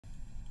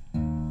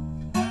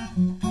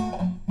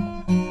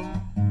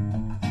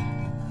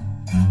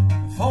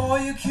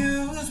you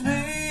accuse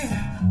me,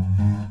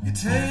 you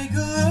take a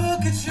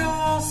look at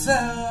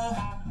yourself.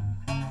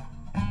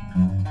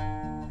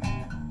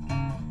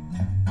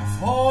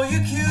 Before you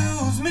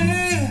accuse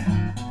me,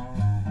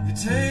 you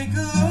take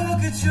a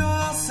look at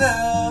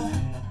yourself.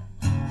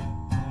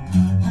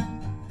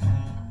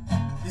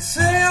 You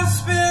say I'll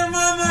spend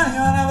my money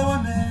on other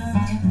women,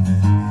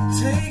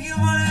 take your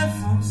money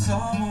from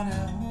someone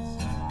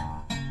else.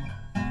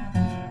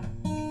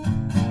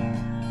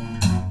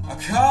 I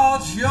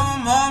called your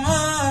mama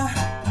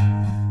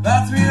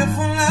about 3 or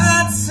 4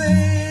 nights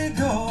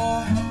ago.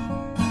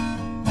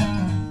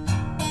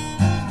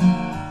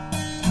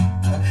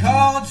 I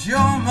called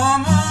your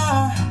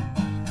mama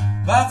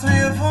about 3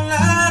 or 4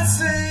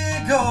 nights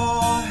ago.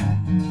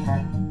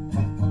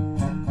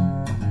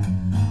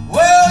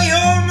 Well,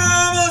 your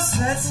mama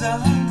said,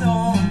 son,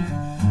 don't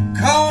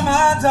call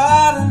my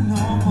daughter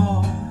no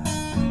more.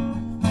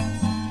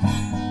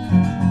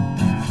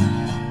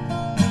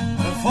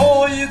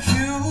 Before you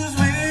accuse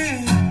me,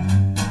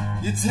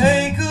 you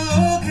take a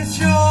look at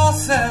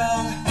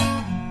yourself.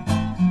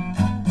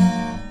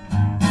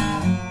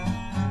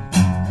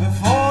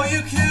 Before you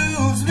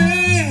accuse me,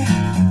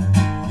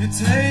 you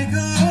take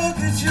a look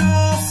at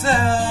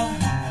yourself.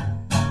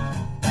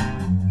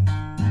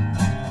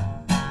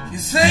 You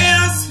say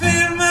I'll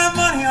spend my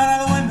money on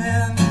other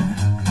women,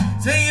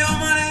 take your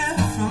money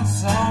from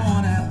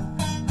someone else.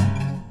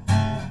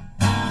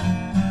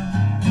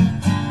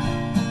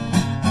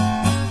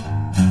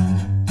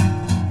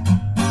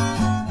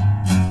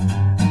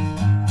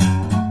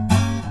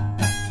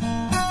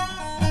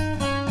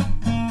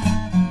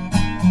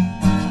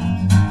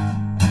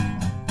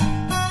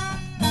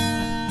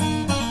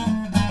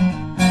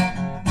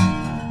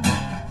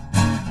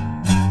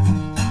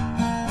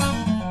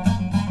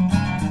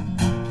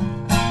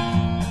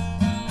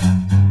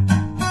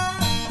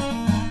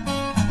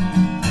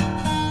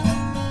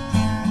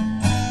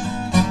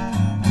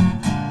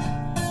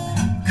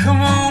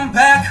 Come on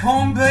back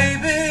home,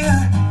 baby,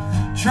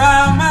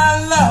 try my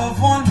love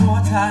one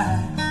more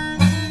time.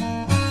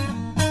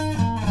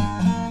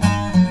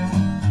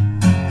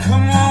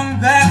 Come on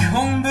back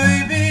home,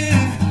 baby,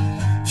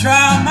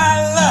 try my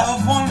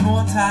love one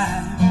more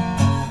time.